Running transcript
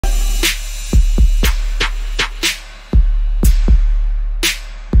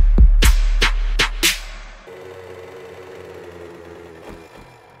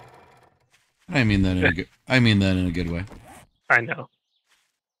I mean that in a good. I mean that in a good way. I know.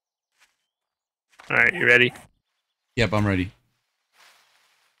 All right, you ready? Yep, I'm ready.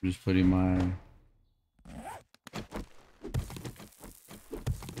 I'm just putting my.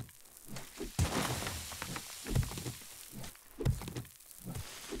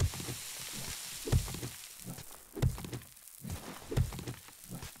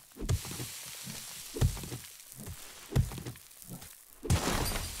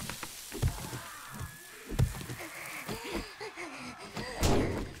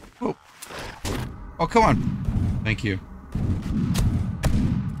 Oh, oh, come on! Thank you.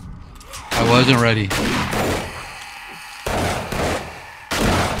 I wasn't ready.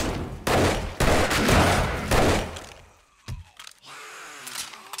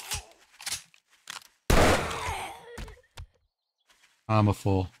 I'm a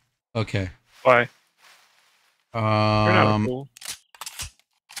fool. Okay. Why? You're not a Um, fool.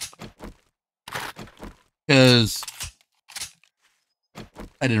 because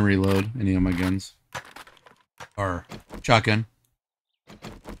I didn't reload any of my guns or shotgun.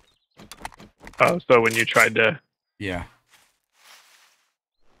 Oh, so when you tried to... Yeah.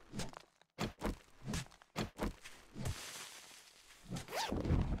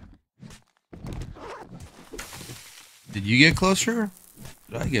 Did you get closer?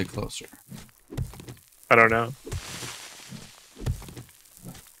 Did I get closer? I don't know.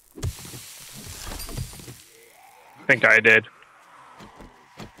 I think I did.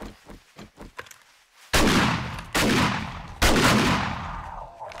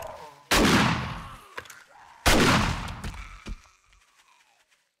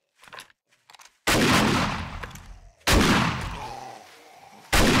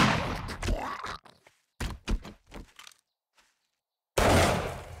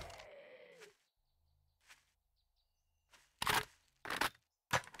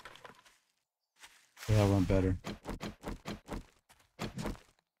 That went better.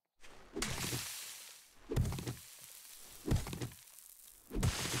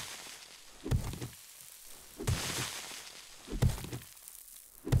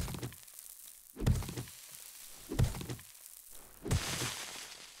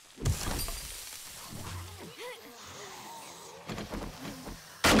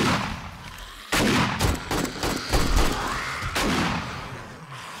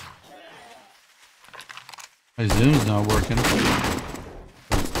 My zoom's not working.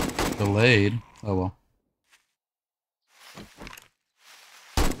 It's delayed. Oh well.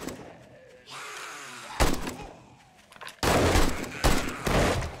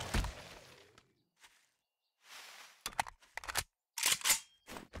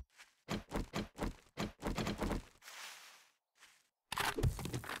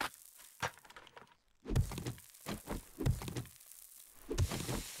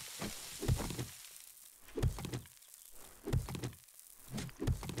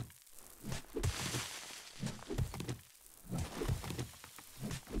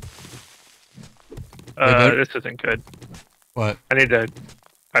 Way better. This isn't good. What? I need to...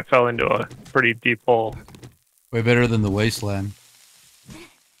 I fell into a pretty deep hole. Way better than the wasteland.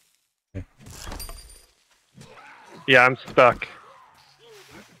 Okay. Yeah, I'm stuck.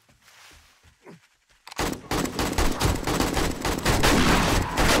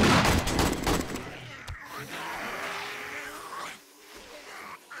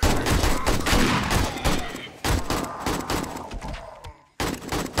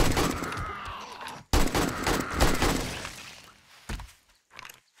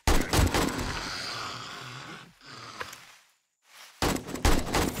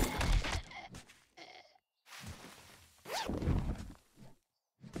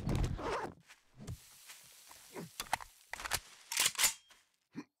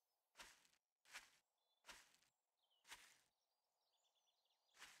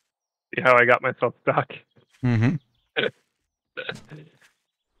 See how I got myself stuck? Mm-hmm.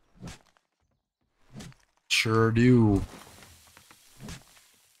 Sure do.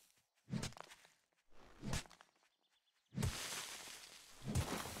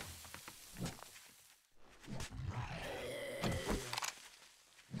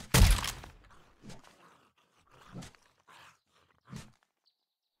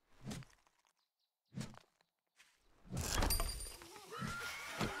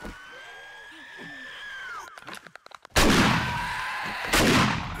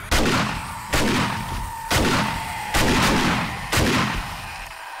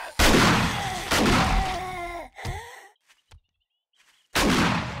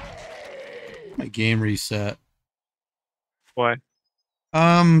 My game reset. Why?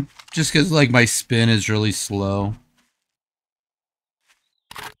 Just because like my spin is really slow.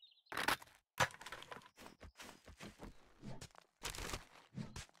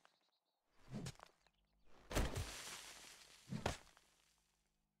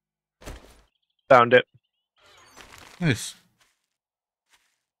 Found it. Nice.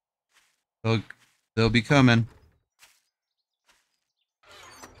 They'll be coming.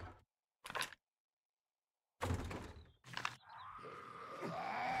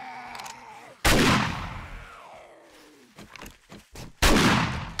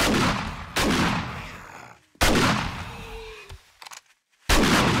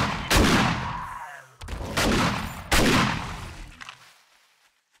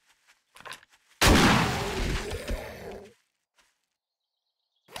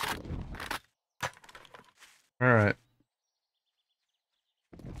 All right.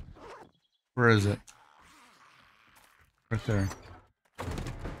 Where is it? Right there.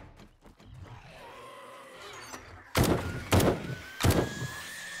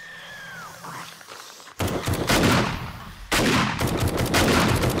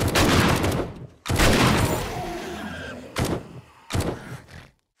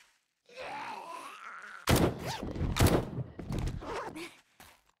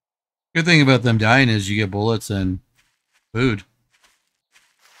 Good thing about them dying is you get bullets and food.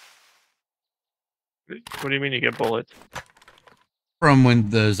 What do you mean you get bullets? From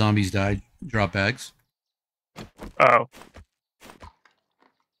when the zombies died, drop bags. Oh.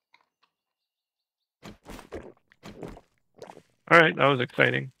 Alright, that was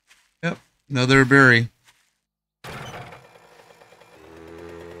exciting. Yep. Another berry.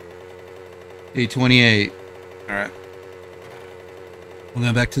 828. Alright. We'll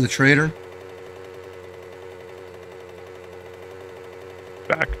go back to the trader.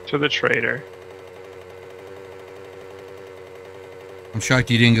 Back to the trader. I'm shocked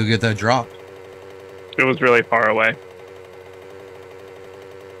you didn't go get that drop. It was really far away.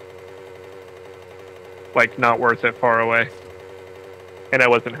 Like, not worth it far away. And I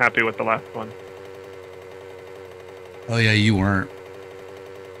wasn't happy with the last one. Oh yeah, you weren't.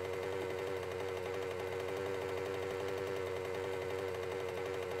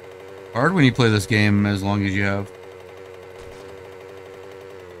 Hard when you play this game as long as you have.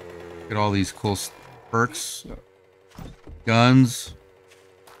 Get all these cool perks. Guns.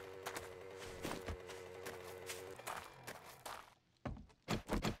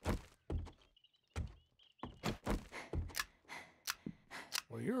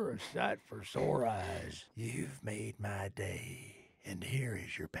 Well, you're a sight for sore eyes. You've made my day, and here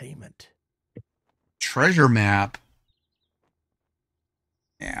is your payment. Treasure map.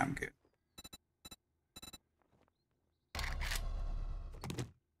 Yeah, I'm good.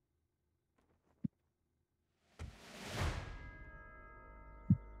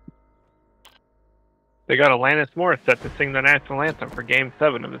 They got Alanis Morissette to sing the national anthem for Game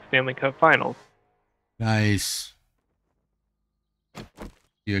 7 of the Stanley Cup Finals. Nice.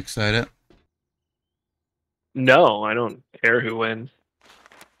 You excited? No, I don't care who wins.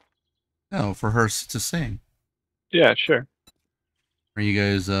 No, for her to sing. Yeah, sure. Are you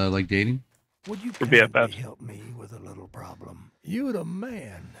guys like dating? Would you For kindly BFFs. help me with a little problem? You the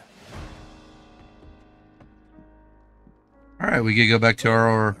man. All right, we could go back to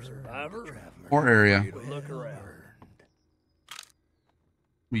our port area. Look around.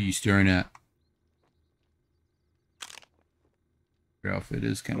 What are you staring at? Your outfit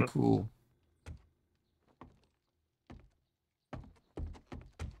is kind of cool.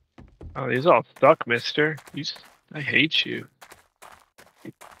 Oh, he's all stuck, mister. I hate you.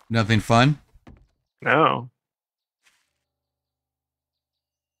 Nothing fun? No.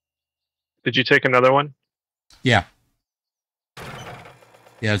 Did you take another one? Yeah.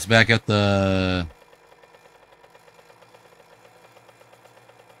 Yeah, it's back at the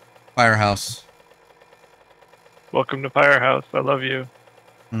firehouse. Welcome to Firehouse. I love you.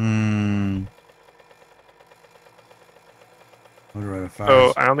 Hmm. What do I have?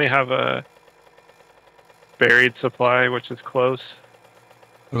 So I only have a buried supply, which is close.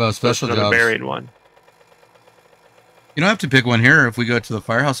 What about special There's another jobs? buried one. You don't have to pick one here. If we go to the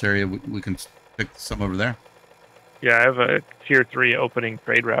firehouse area, we can pick some over there. Yeah, I have a tier 3 opening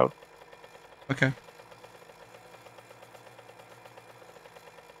trade route. Okay.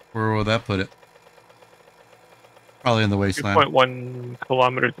 Where will that put it? Probably in the wasteland. 2.1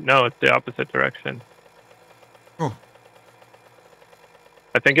 kilometers. No, it's the opposite direction. Cool.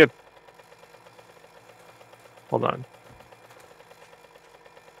 I think it. Hold on.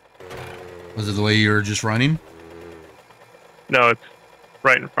 Was it the way you were just running? No, it's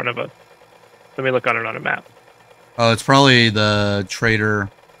right in front of us. Let me look on it on a map. Oh, it's probably the trader.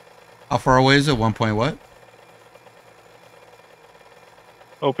 How far away is it? 1 point what?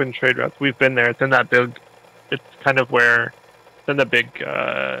 Open trade routes. We've been there. It's in that big. It's kind of where. It's in the big.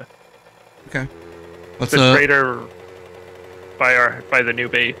 Okay. What's the the trader by the new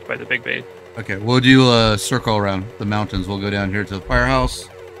base, by the big base. Okay, we'll do a circle around the mountains. We'll go down here to the firehouse.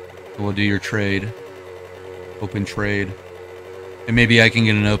 And we'll do your trade. Open trade. And maybe I can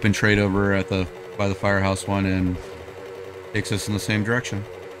get an open trade over at the by the firehouse one and takes us in the same direction.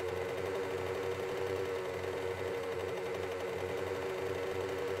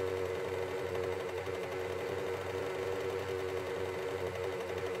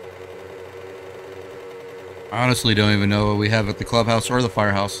 I honestly don't even know what we have at the clubhouse or the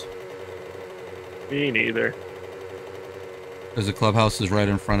firehouse. Me neither. Because the clubhouse is right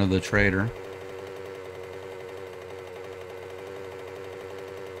in front of the trader.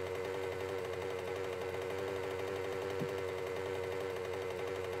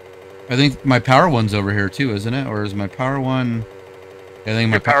 I think my power one's over here too, isn't it? Or is my power one... I think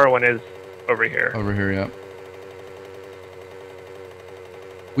my Your power one is over here. over here, yeah.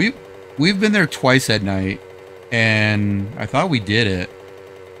 We've been there twice at night, and I thought we did it.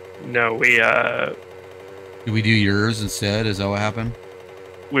 No, Did we do yours instead? Is that what happened?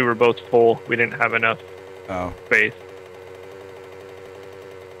 we were both full. We didn't have enough Oh. space.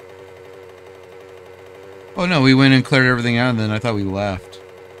 Oh no, we went and cleared everything out, and then I thought we left.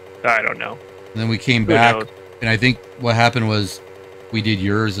 I don't know. And then we came Who back, knows? and I think what happened was we did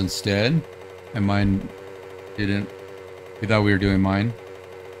yours instead, and mine didn't. We thought we were doing mine.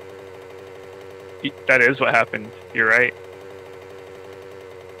 That is what happened. You're right.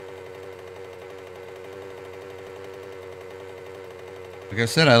 Like I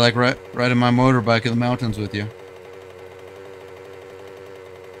said, I like riding my motorbike in the mountains with you.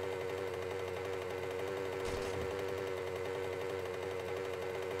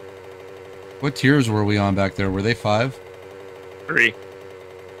 What tiers were we on back there? Were they 5? 3.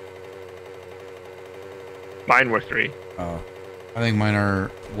 Mine were 3. Oh. I think mine are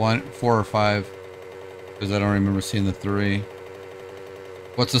 4 or 5. Because I don't remember seeing the 3.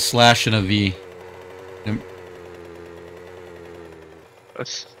 What's a slash and a V?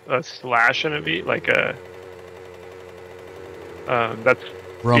 A slash and a V, like a. That's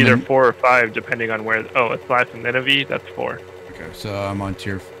Roman. either 4 or 5, depending on where. Oh, a slash and then a V. That's 4. Okay, so I'm on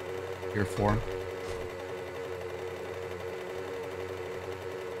tier 4.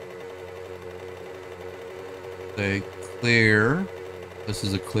 Say clear. This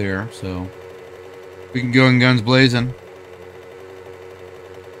is a clear, so we can go in guns blazing.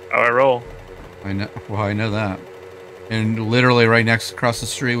 How I roll. I know. Well, I know that. And literally right next across the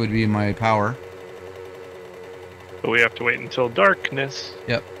street would be my power. But we have to wait until darkness.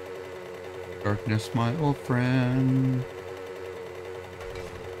 Yep. Darkness, my old friend.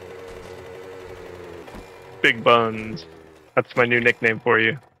 Big Buns. That's my new nickname for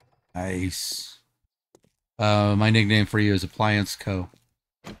you. Nice. My nickname for you is Appliance Co.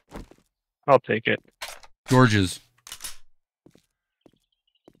 I'll take it. George's.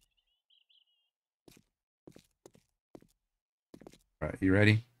 All right, you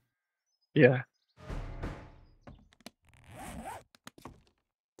ready? Yeah.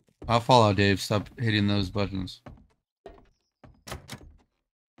 I'll follow Dave. Stop hitting those buttons.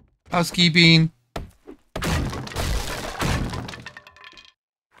 Housekeeping.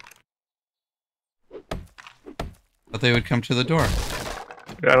 Thought they would come to the door.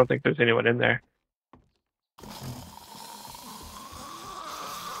 I don't think there's anyone in there.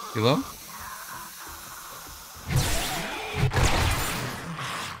 Hello?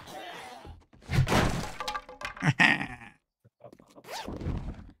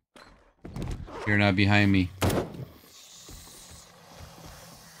 You're not behind me.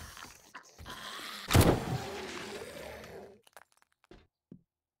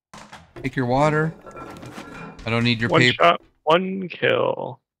 Take your water. I don't need your One paper. shot, one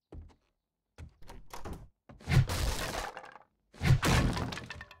kill.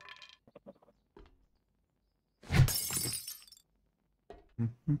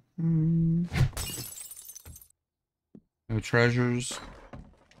 No treasures.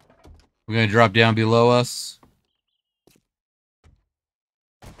 We're gonna drop down below us.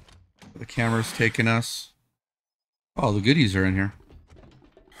 The camera's taking us. Oh, the goodies are in here.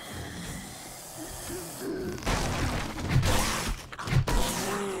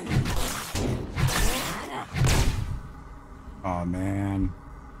 Oh man.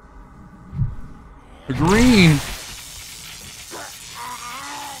 The green.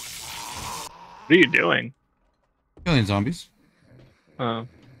 What are you doing? Killing zombies. Do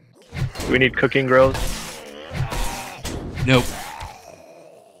we need cooking grills? Nope.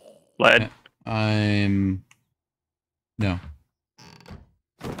 Lead? I'm... No.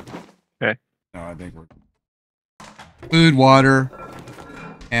 Okay. No, I think we're... Food, water,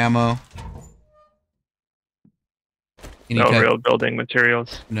 ammo. Any No type, real building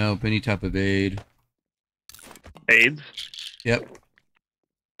materials. nope, any type of aid. AIDS. Yep.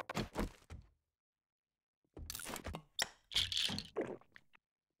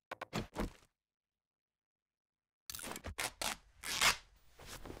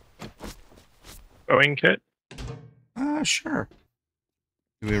 Sewing kit. Sure.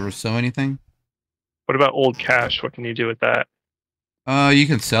 Do we ever sew anything? What about old cash? What can you do with that? You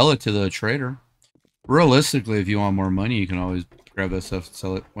can sell it to the trader. Realistically, if you want more money, you can always grab that stuff and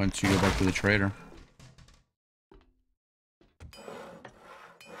sell it once you go back to the trader.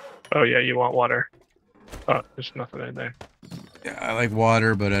 Oh yeah, you want water. Oh, there's nothing in there. Yeah, I like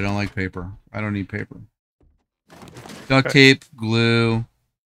water, but I don't like paper. I don't need paper. Duct Okay. tape, glue,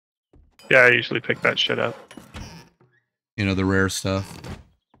 Yeah, I usually pick that shit up. you know, the rare stuff.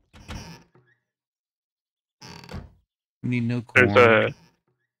 We need no There's corn. a.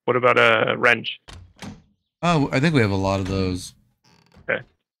 What about a wrench? Oh, I think we have a lot of those. Okay.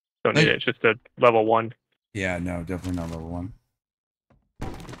 Don't need it. It's just a level 1. Yeah, no, definitely not level 1.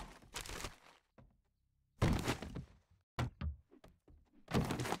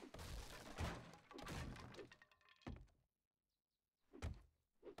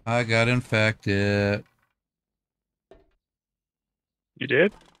 I got infected. You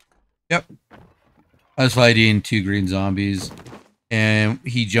did? Yep. I was fighting 2 green zombies, and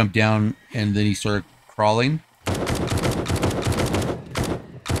he jumped down, and then he started crawling.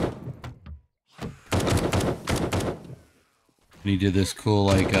 And he did this cool,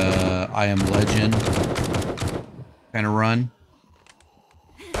 like, I am legend kind of run.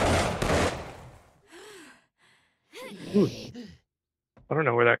 Ooh. I don't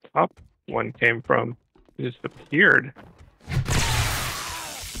know where that cop one came from. It just appeared.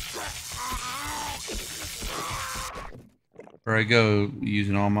 There I go,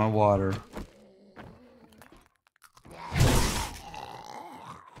 using all my water.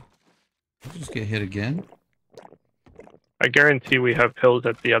 Just get hit again. I guarantee we have pills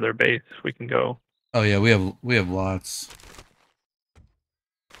at the other base. We can go. Oh yeah, we have lots.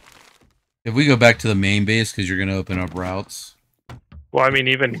 If we go back to the main base, because you're gonna open up routes. Well, I mean,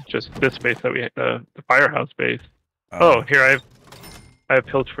 even just this base that we the firehouse base. Oh, here I have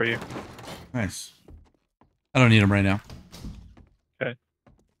pills for you. Nice. I don't need them right now. Okay.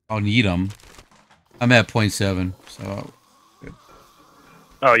 I'll need them. I'm at 0.7, so good.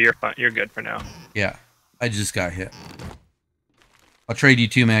 Oh, you're fine. You're good for now. Yeah, I just got hit. I'll trade you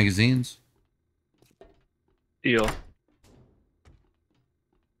 2 magazines. Deal.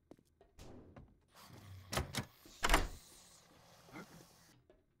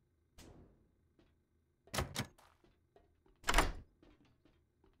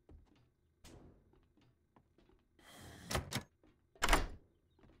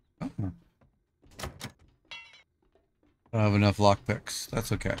 Oh. I don't have enough lockpicks.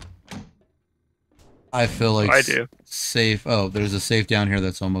 That's okay. I feel like I do. safe. Oh, there's a safe down here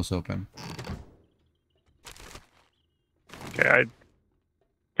that's almost open. Okay, I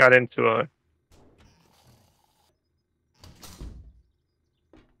got into a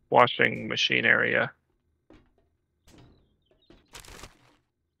washing machine area.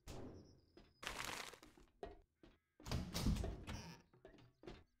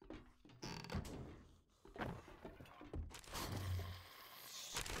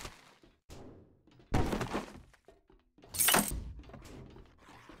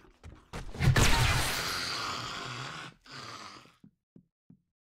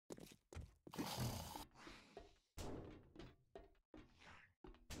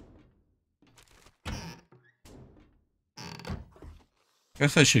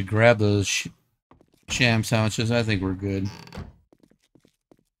 Guess I should grab those sham sandwiches. I think we're good.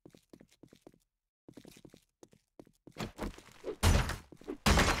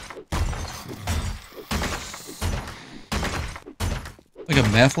 Like a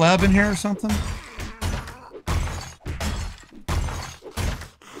meth lab in here or something?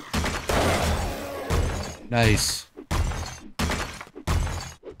 Nice.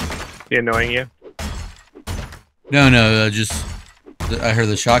 He annoying you? No, just I heard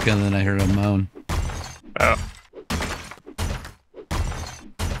the shotgun and then I heard a moan. Oh.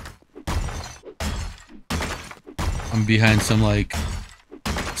 I'm behind some like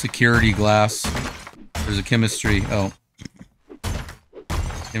security glass. There's a chemistry. Oh.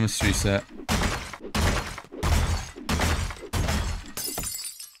 Chemistry set.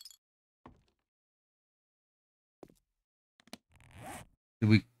 Did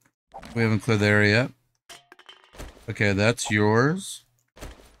we haven't cleared the area yet. Okay, that's yours.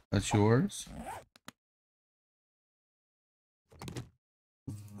 That's yours.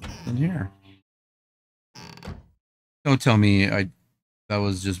 In here. Don't tell me that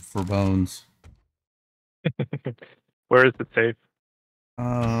was just for bones. Where is the safe?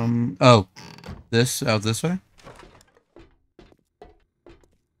 Oh, this out this way?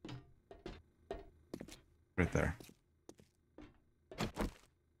 Right there.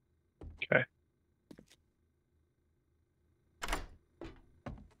 Okay.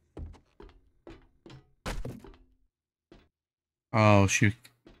 Oh, she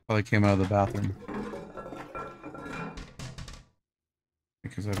probably came out of the bathroom.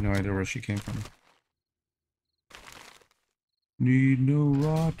 Because I have no idea where she came from. Need no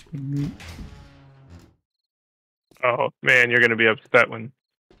rotten meat. Oh man, you're gonna be upset when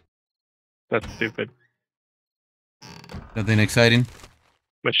that's stupid. Nothing exciting?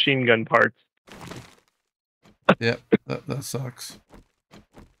 Machine gun parts. Yep, that sucks.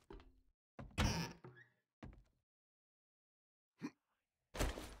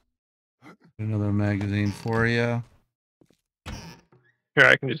 Another magazine for you. Here,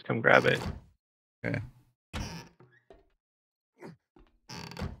 I can just come grab it. Okay.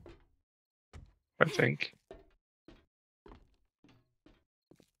 I think.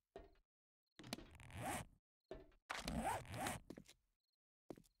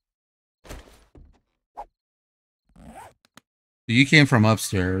 So you came from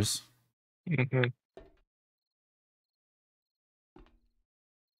upstairs. Mm-hmm.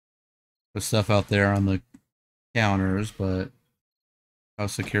 With stuff out there on the counters, but how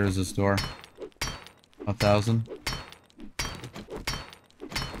secure is this door? 1,000?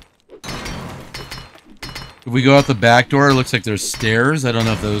 If we go out the back door, it looks like there's stairs. I don't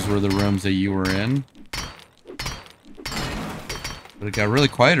know if those were the rooms that you were in. But it got really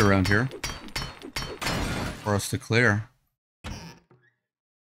quiet around here. For us to clear.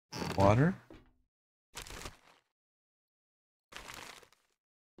 Water?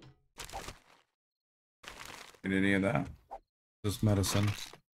 Get any of that? Just medicine.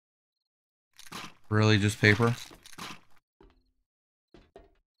 Really, just paper?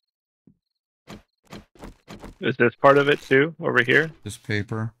 Is this part of it too, over here? Just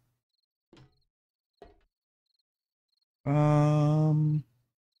paper. Because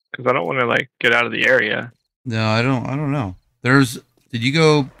I don't want to like get out of the area. No, I don't know. Did you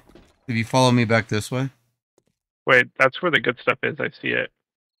go, if you follow me back this way? Wait, that's where the good stuff is. I see it.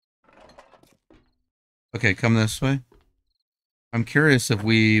 Okay, come this way. I'm curious if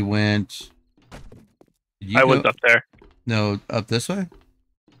we went. I was up there. No, up this way?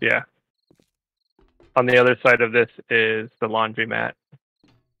 Yeah. On the other side of this is the laundromat.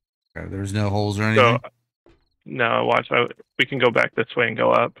 Okay, there's no holes or anything? So, no, watch. We can go back this way and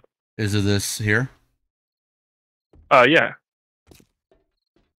go up. Is it this here? Yeah.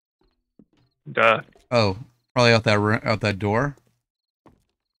 Duh. Oh, probably out that door.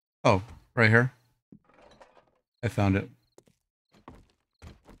 Oh, right here. I found it.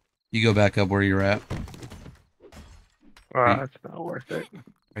 You go back up where you're at. That's not worth it.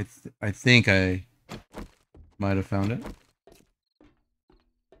 I think I might have found it.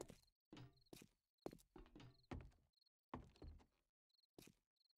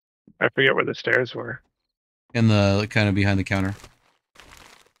 I forget where the stairs were. In the kind of behind the counter.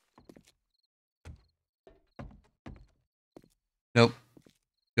 Nope.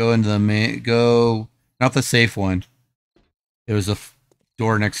 Go into the main. Go. Not the safe one. There was a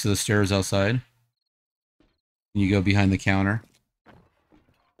door next to the stairs outside. And you go behind the counter.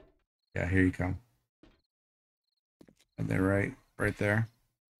 Yeah, here you come. And they're right there.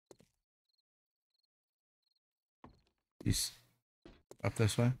 He's up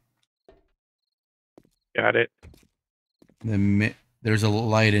this way. Got it. Then there's a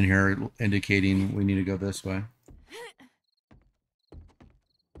light in here indicating we need to go this way.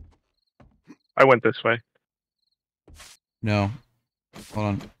 I went this way. No. Hold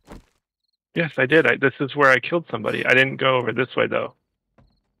on. Yes, I did. This is where I killed somebody. I didn't go over this way, though.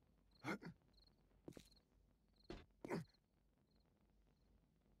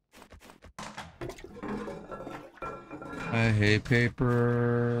 I hate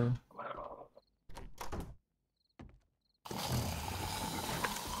paper.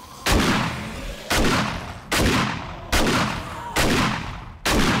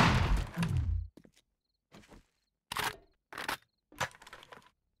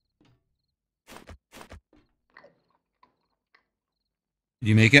 Did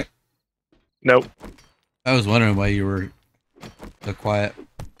you make it? Nope. I was wondering why you were so quiet.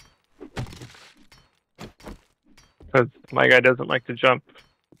 Because my guy doesn't like to jump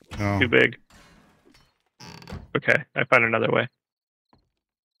Oh. too big. Okay, I found another way.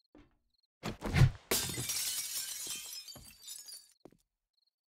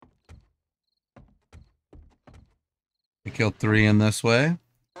 We killed 3 in this way.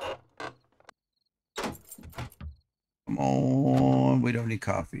 Come on, we don't need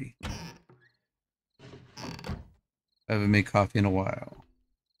coffee. I haven't made coffee in a while.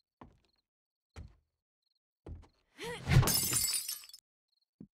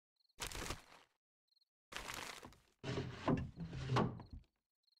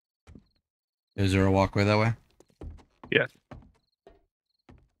 Is there a walkway that way? Yes.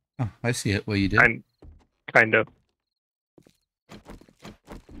 Oh, I see it. What you did? Kind of.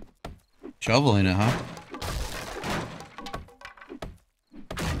 Shoveling it, huh?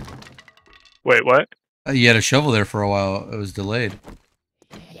 Wait, what? You had a shovel there for a while. It was delayed.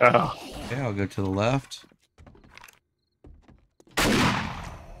 Oh. Okay, I'll go to the left.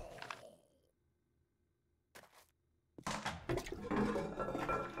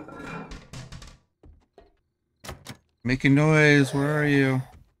 Making noise. Where are you?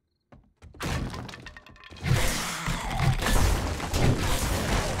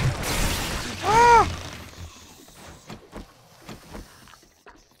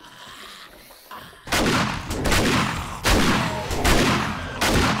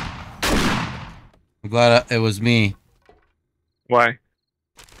 I'm glad it was me. Why?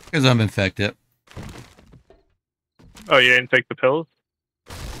 Because I'm infected. Oh, you didn't take the pills?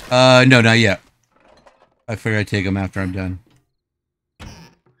 No, not yet. I figure I'd take them after I'm done.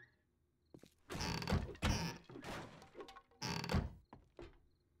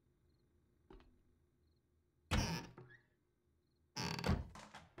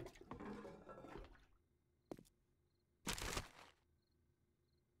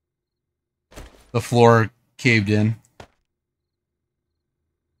 The floor caved in.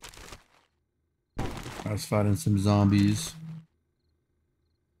 I was fighting some zombies.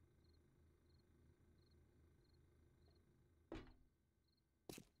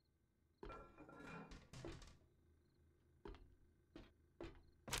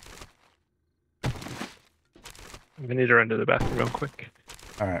 I need to run to the bathroom real quick.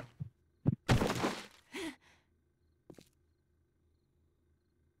 Alright.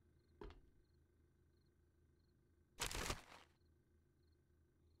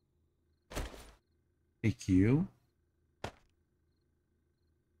 Thank you.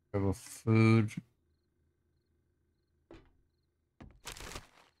 Have a food.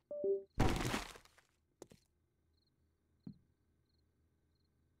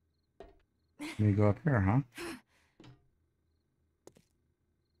 Let me go up here, huh?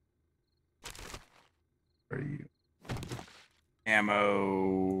 Where are you?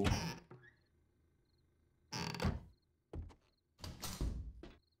 Ammo.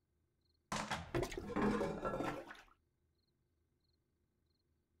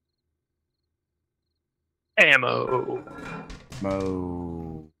 Ammo.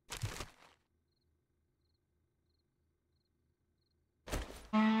 Mo.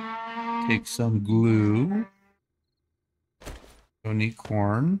 Take some glue. Don't need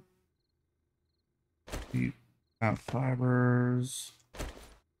corn. Eat got fibers.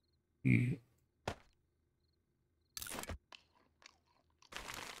 Eat.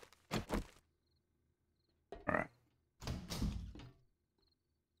 All right.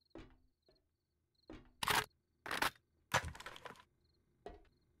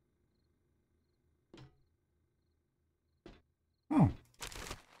 Oh.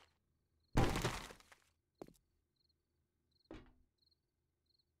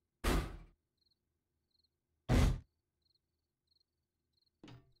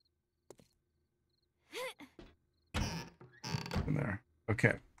 In there.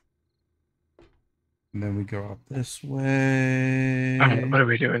 Okay. And then we go up this way. Alright, what are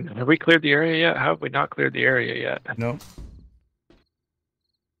we doing? Have we cleared the area yet? How have we not cleared the area yet? Nope.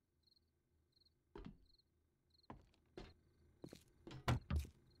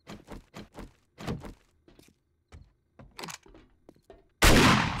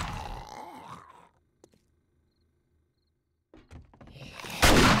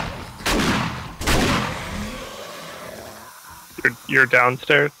 You're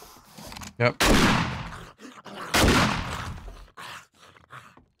downstairs? Yep.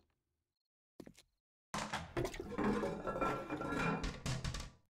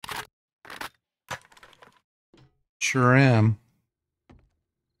 Sure am.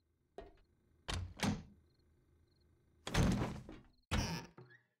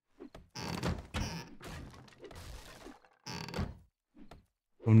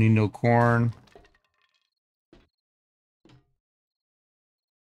 Don't need no corn.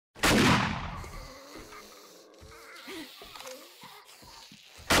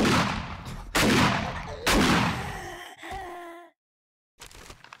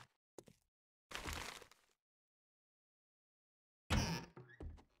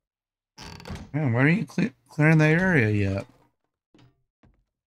 Man, why are you clearing that area yet?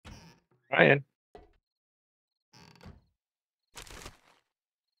 Ryan.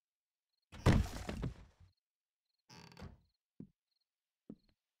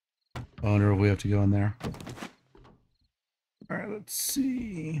 I wonder if we have to go in there. All right, let's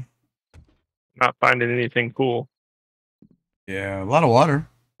see. Not finding anything cool. Yeah, a lot of water.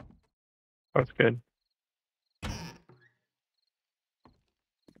 That's good.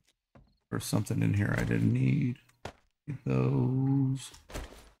 There's something in here I didn't need. Need those.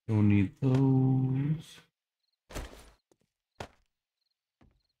 Don't need those.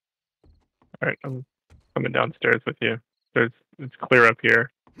 All right, I'm coming downstairs with you. It's clear up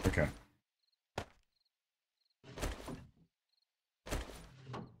here. Okay.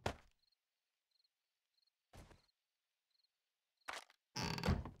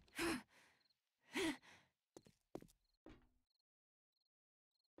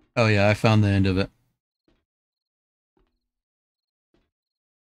 Oh yeah, I found the end of it.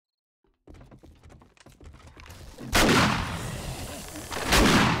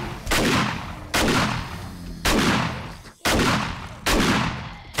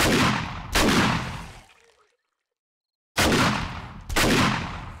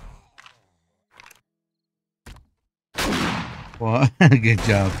 Well, good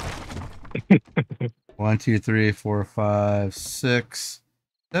job. 1, 2, 3, 4, 5, 6,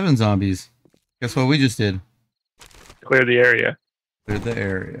 7 zombies. Guess what we just did? Clear the area. Cleared the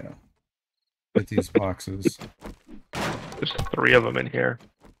area with these boxes. There's 3 of them in here.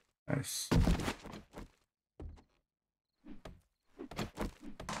 Nice.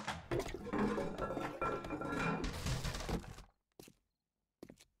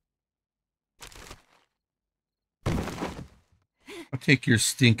 I'll take your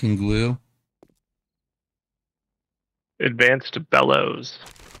stinking glue. Advanced bellows.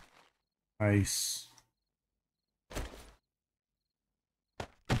 Nice.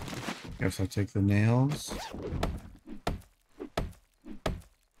 Guess I'll take the nails.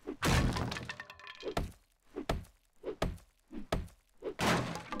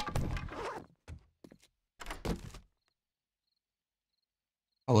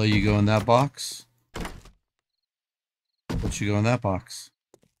 I'll let you go in that box. Let you go in that box.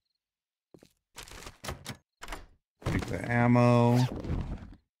 Take the ammo.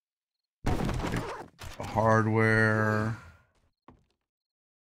 Take the hardware.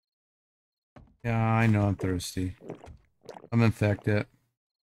 Yeah, I know I'm thirsty. I'm infected.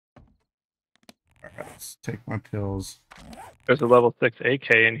 Alright, let's take my pills. There's a level 6 AK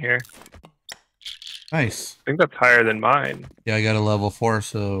in here. Nice. I think that's higher than mine. Yeah, I got a level 4,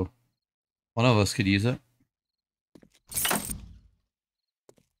 so one of us could use it.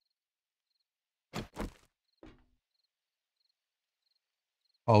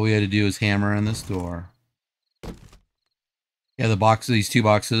 All we had to do is hammer in this door. Yeah, the boxes, these 2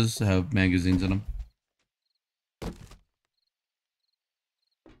 boxes have magazines in them.